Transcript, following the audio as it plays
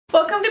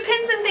welcome to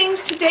Pins and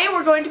Things. Today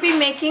we're going to be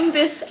making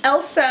this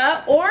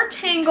Elsa or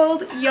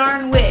Tangled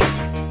yarn wig.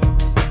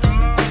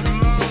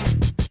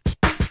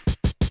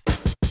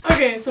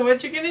 Okay, so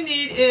what you're gonna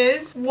need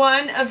is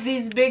one of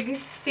these big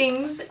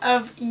things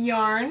of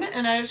yarn,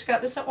 and I just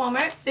got this at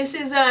Walmart. This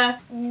is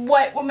a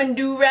white woman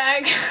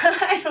do-rag.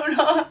 I don't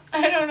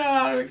know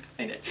how to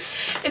explain it.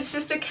 It's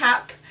just a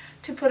cap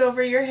to put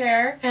over your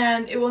hair,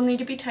 and it will need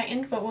to be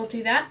tightened, but we'll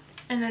do that.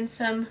 And then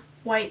some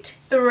white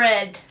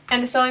thread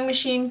and a sewing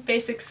machine,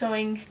 basic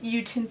sewing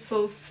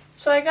utensils.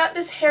 So I got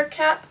this hair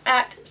cap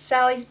at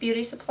Sally's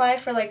Beauty Supply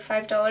for like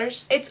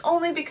 $5. It's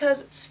only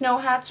because snow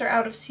hats are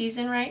out of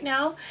season right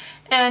now,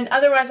 and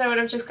otherwise I would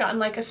have just gotten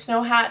like a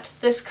snow hat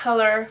this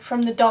color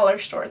from the dollar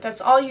store.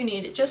 That's all you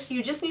need.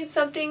 You just need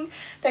something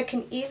that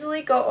can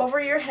easily go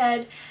over your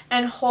head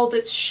and hold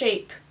its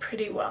shape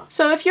pretty well.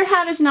 So if your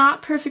hat is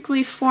not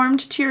perfectly formed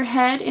to your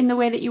head in the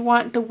way that you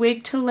want the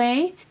wig to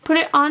lay, put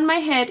it on my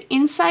head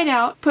inside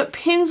out, put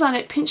pins on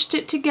it, pinched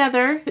it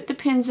together, put the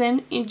pins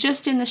in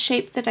just in the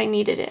shape that I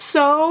needed it.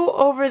 Sew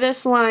over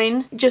this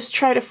line, just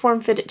try to form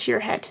fit it to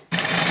your head.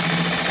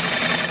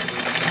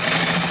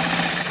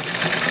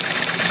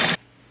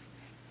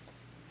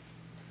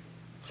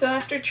 So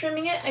after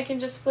trimming it, I can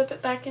just flip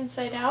it back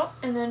inside out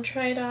and then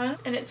try it on,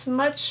 and it's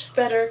much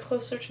better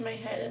closer to my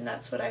head, and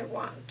that's what I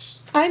want.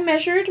 I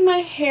measured my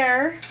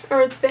hair,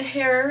 or the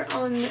hair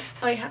on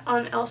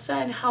Elsa,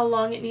 and how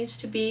long it needs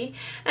to be,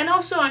 and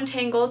also on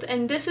Tangled,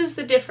 and this is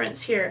the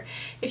difference here.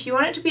 If you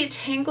want it to be a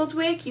Tangled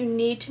wig, you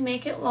need to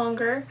make it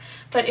longer,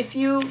 but if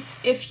you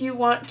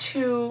want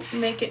to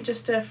make it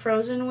just a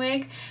frozen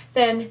wig,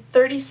 then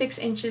 36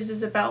 inches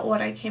is about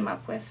what I came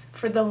up with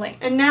for the length.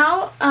 And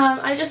now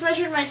I just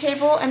measured my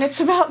table, and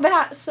it's about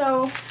that,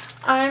 so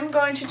I'm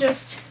going to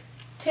just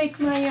take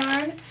my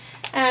yarn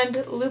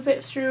and loop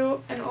it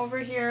through and over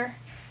here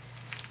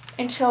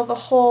until the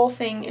whole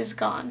thing is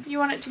gone. You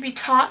want it to be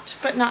taut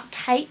but not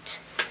tight,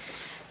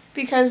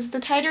 because the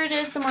tighter it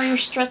is, the more you're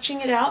stretching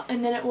it out,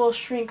 and then it will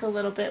shrink a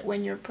little bit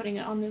when you're putting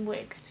it on the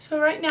wig. So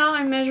right now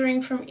I'm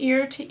measuring from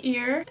ear to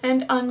ear,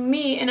 and on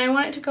me, and I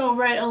want it to go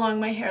right along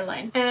my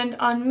hairline, and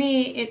on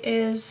me it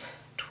is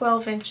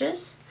 12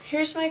 inches.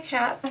 Here's my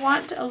cap. I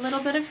want a little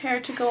bit of hair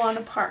to go on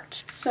a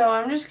part. So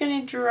I'm just going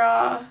to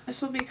draw,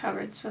 this will be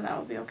covered, so that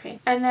will be okay.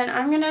 And then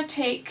I'm going to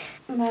take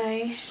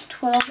my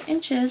 12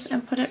 inches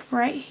and put it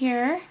right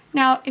here.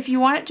 Now, if you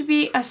want it to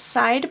be a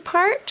side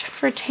part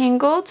for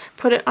Tangled,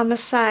 put it on the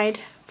side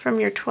from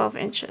your 12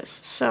 inches.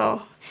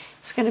 So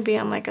it's going to be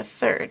on like a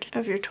third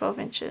of your 12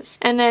 inches.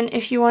 And then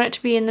if you want it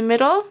to be in the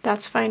middle,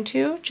 that's fine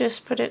too.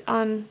 Just put it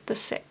on the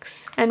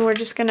 6. And we're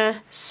just going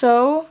to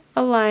sew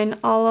a line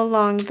all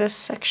along this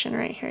section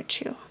right here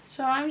too.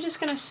 So I'm just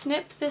going to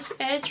snip this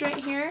edge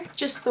right here.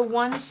 Just the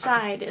one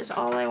side is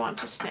all I want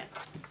to snip.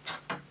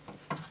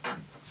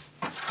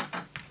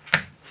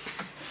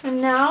 And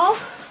now,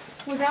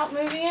 without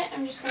moving it,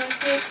 I'm just going to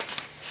take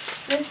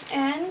this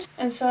end,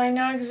 and so I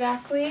know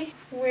exactly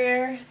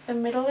where the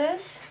middle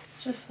is.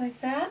 Just like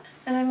that.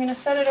 And I'm going to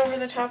set it over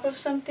the top of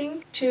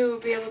something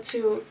to be able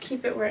to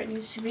keep it where it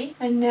needs to be.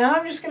 And now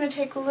I'm just going to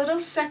take little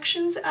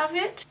sections of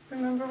it.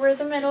 Remember where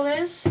the middle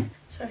is?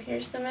 So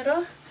here's the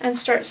middle. And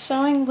start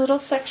sewing little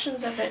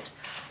sections of it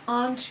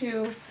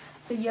onto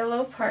the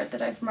yellow part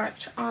that I've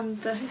marked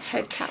on the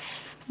head cap.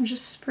 I'm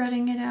just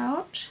spreading it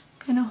out,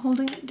 kind of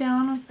holding it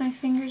down with my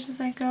fingers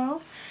as I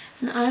go.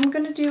 And I'm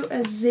going to do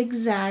a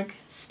zigzag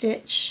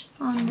stitch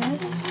on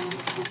this.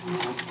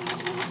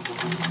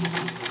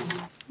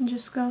 And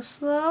just go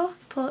slow,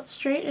 pull it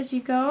straight as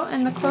you go,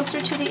 and the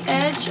closer to the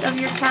edge of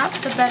your cap,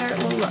 the better it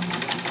will look.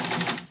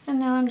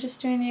 And now I'm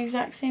just doing the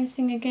exact same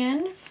thing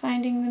again,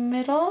 finding the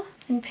middle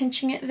and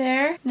pinching it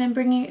there, and then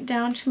bringing it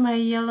down to my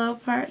yellow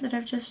part that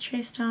I've just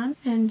traced on,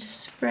 and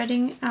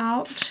spreading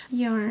out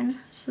yarn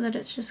so that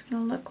it's just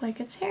going to look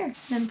like it's hair.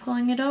 Then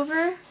pulling it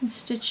over and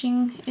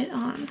stitching it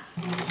on.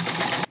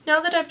 Now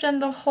that I've done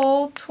the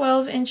whole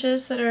 12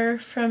 inches that are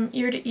from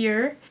ear to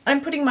ear, I'm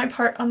putting my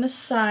part on the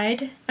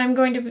side. I'm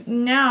going to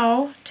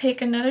now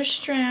take another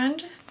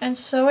strand and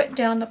sew it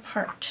down the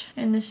part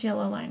in this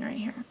yellow line right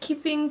here.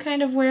 Keeping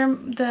kind of where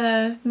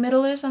the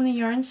middle is on the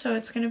yarn, so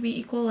it's going to be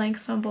equal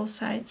lengths on both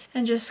sides.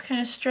 And just kind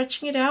of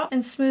stretching it out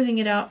and smoothing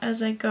it out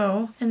as I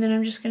go. And then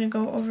I'm just going to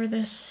go over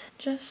this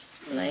just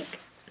like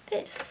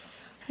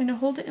this. Kind of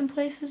hold it in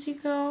place as you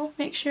go.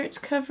 Make sure it's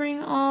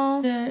covering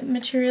all the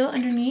material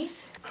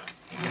underneath.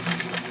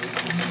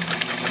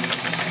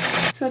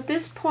 So at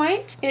this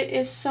point, it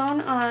is sewn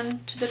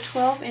on to the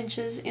 12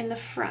 inches in the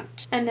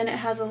front. And then it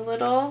has a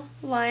little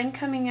line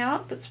coming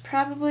out that's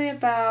probably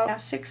about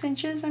 6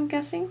 inches, I'm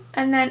guessing.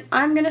 And then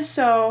I'm going to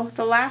sew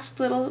the last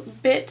little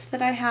bit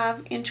that I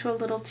have into a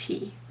little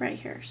T right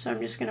here. So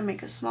I'm just going to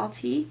make a small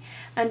T,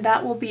 and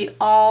that will be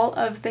all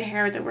of the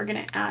hair that we're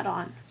going to add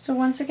on. So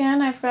once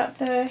again, I've got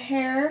the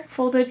hair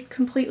folded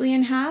completely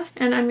in half,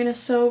 and I'm going to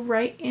sew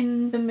right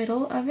in the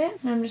middle of it.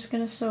 And I'm just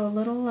going to sew a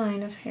little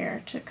line of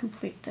hair to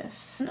complete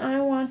this. And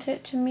I want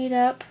it to meet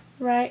up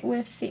right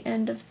with the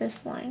end of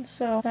this line,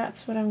 so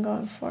that's what I'm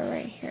going for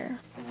right here.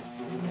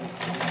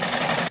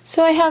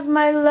 So I have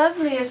my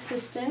lovely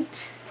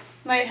assistant,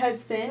 my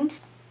husband.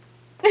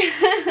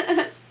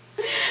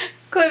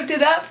 Clip to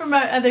that from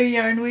our other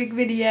Yarn Wig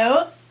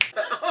video.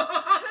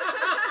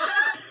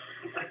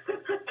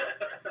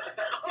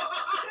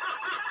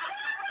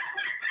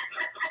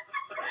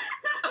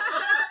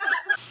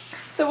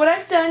 So what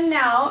I've done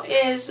now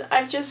is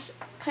I've just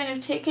kind of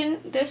taken,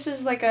 this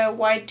is like a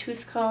wide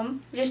tooth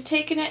comb, I've just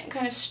taken it and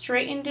kind of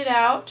straightened it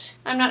out.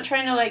 I'm not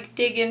trying to like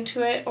dig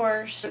into it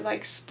or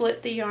like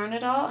split the yarn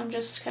at all, I'm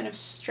just kind of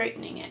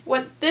straightening it.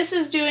 What this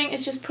is doing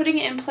is just putting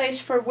it in place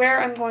for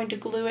where I'm going to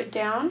glue it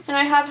down. And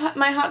I have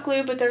my hot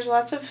glue, but there's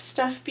lots of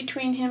stuff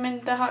between him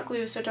and the hot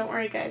glue, so don't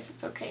worry guys,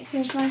 it's okay.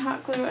 Here's my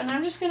hot glue, and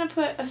I'm just gonna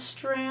put a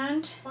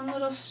strand, one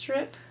little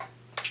strip.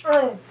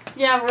 Oh,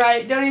 yeah,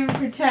 right, don't even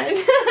pretend.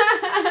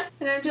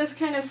 And I'm just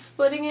kind of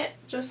splitting it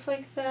just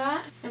like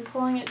that and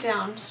pulling it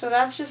down. So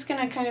that's just going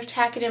to kind of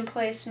tack it in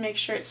place and make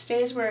sure it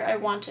stays where I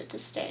want it to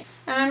stay.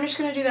 And I'm just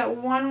going to do that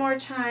one more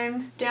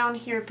time down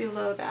here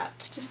below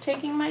that. Just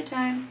taking my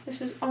time. This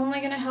is only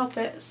going to help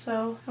it,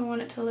 so I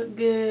want it to look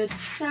good.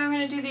 Now I'm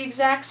going to do the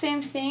exact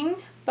same thing,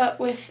 but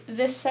with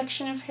this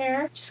section of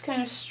hair. Just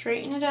kind of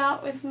straighten it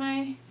out with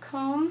my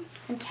comb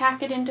and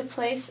tack it into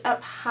place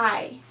up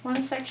high,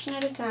 one section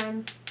at a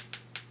time.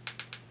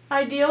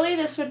 Ideally,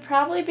 this would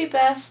probably be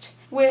best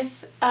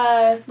with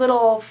a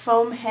little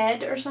foam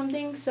head or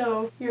something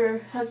so your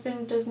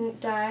husband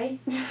doesn't die.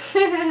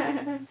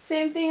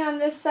 Same thing on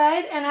this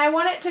side, and I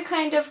want it to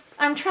kind of,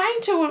 I'm trying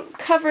to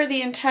cover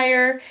the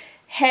entire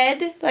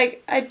head,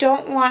 like I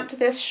don't want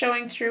this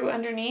showing through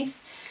underneath,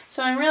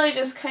 so I'm really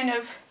just kind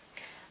of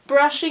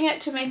brushing it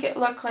to make it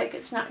look like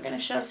it's not going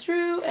to show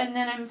through, and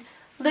then I'm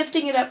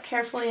lifting it up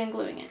carefully and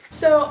gluing it.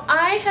 So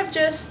I have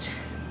just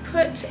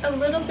put a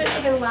little bit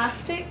of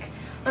elastic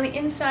on the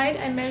inside.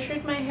 I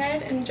measured my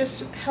head and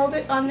just held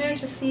it on there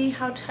to see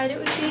how tight it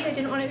would be. I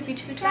didn't want it to be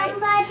too tight.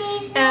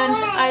 And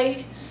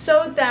I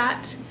sewed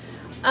that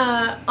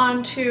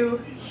onto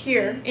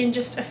here in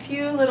just a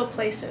few little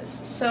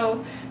places.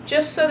 So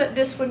just so that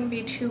this wouldn't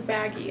be too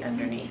baggy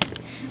underneath.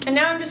 And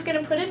now I'm just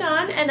going to put it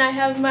on, and I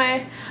have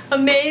my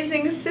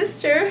amazing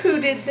sister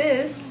who did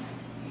this.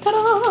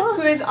 Ta-da!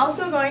 Who is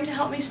also going to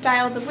help me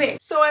style the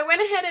wig. So I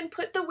went ahead and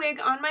put the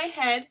wig on my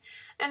head,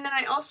 and then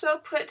I also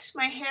put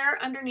my hair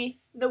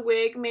underneath the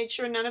wig, made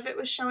sure none of it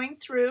was showing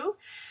through.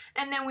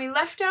 And then we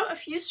left out a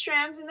few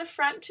strands in the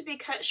front to be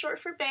cut short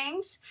for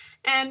bangs,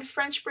 and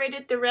French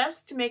braided the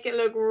rest to make it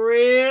look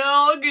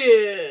real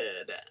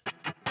good.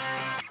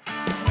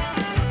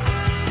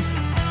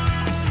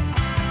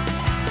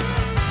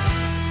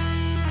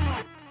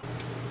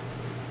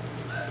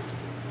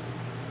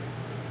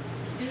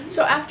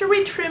 So after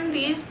we trim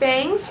these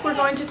bangs, we're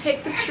going to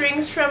take the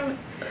strings from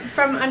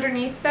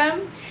underneath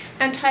them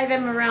and tie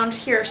them around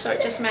here so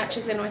it just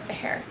matches in with the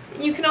hair.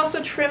 You can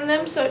also trim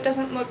them so it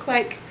doesn't look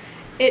like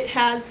it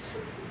has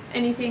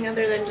anything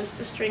other than just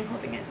a string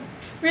holding it.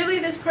 Really,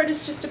 this part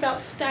is just about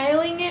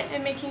styling it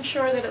and making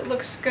sure that it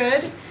looks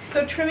good.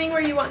 So trimming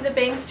where you want the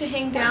bangs to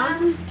hang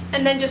down,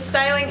 and then just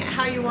styling it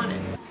how you want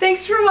it.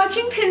 Thanks for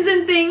watching Pins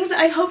and Things.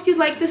 I hope you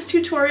liked this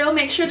tutorial.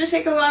 Make sure to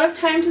take a lot of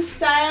time to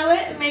style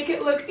it and make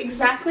it look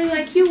exactly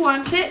like you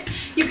want it.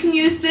 You can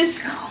use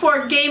this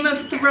for Game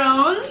of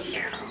Thrones,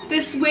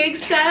 this wig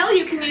style.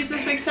 You can use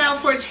this wig style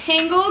for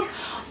Tangled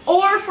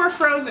or for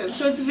Frozen,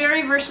 so it's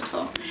very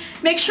versatile.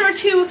 Make sure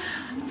to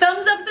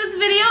thumbs up this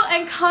video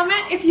and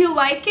comment if you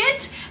like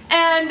it,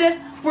 and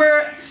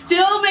we're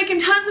still making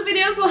tons of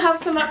videos. We'll have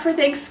some up for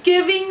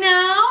Thanksgiving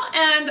now,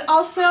 and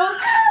also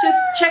just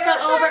check out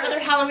all of our other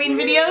Halloween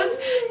videos.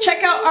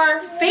 Check out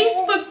our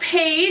Facebook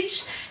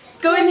page.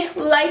 Go and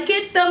like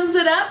it, thumbs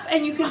it up,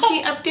 and you can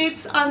see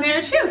updates on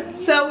there too.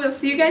 So we'll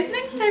see you guys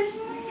next time.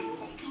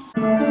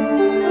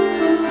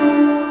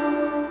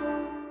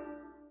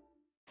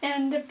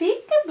 And a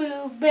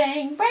peekaboo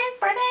bang.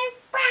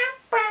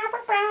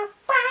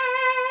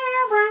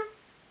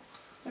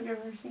 Have you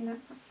ever seen that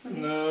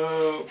song?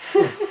 No.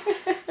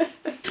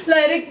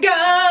 Let it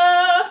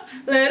go,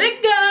 let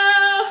it go.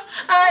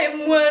 I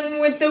am one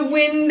with the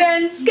wind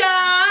and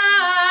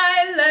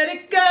sky. Let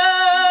it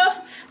go,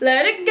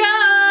 let it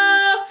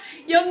go.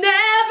 You'll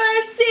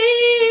never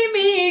see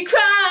me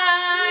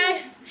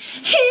cry.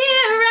 Here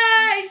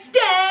I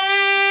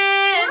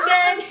stand,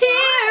 and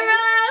here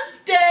I'll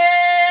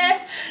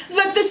stay.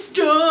 Let the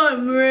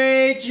storm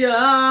rage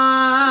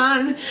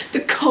on.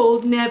 The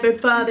cold never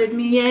bothered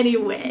me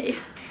anyway.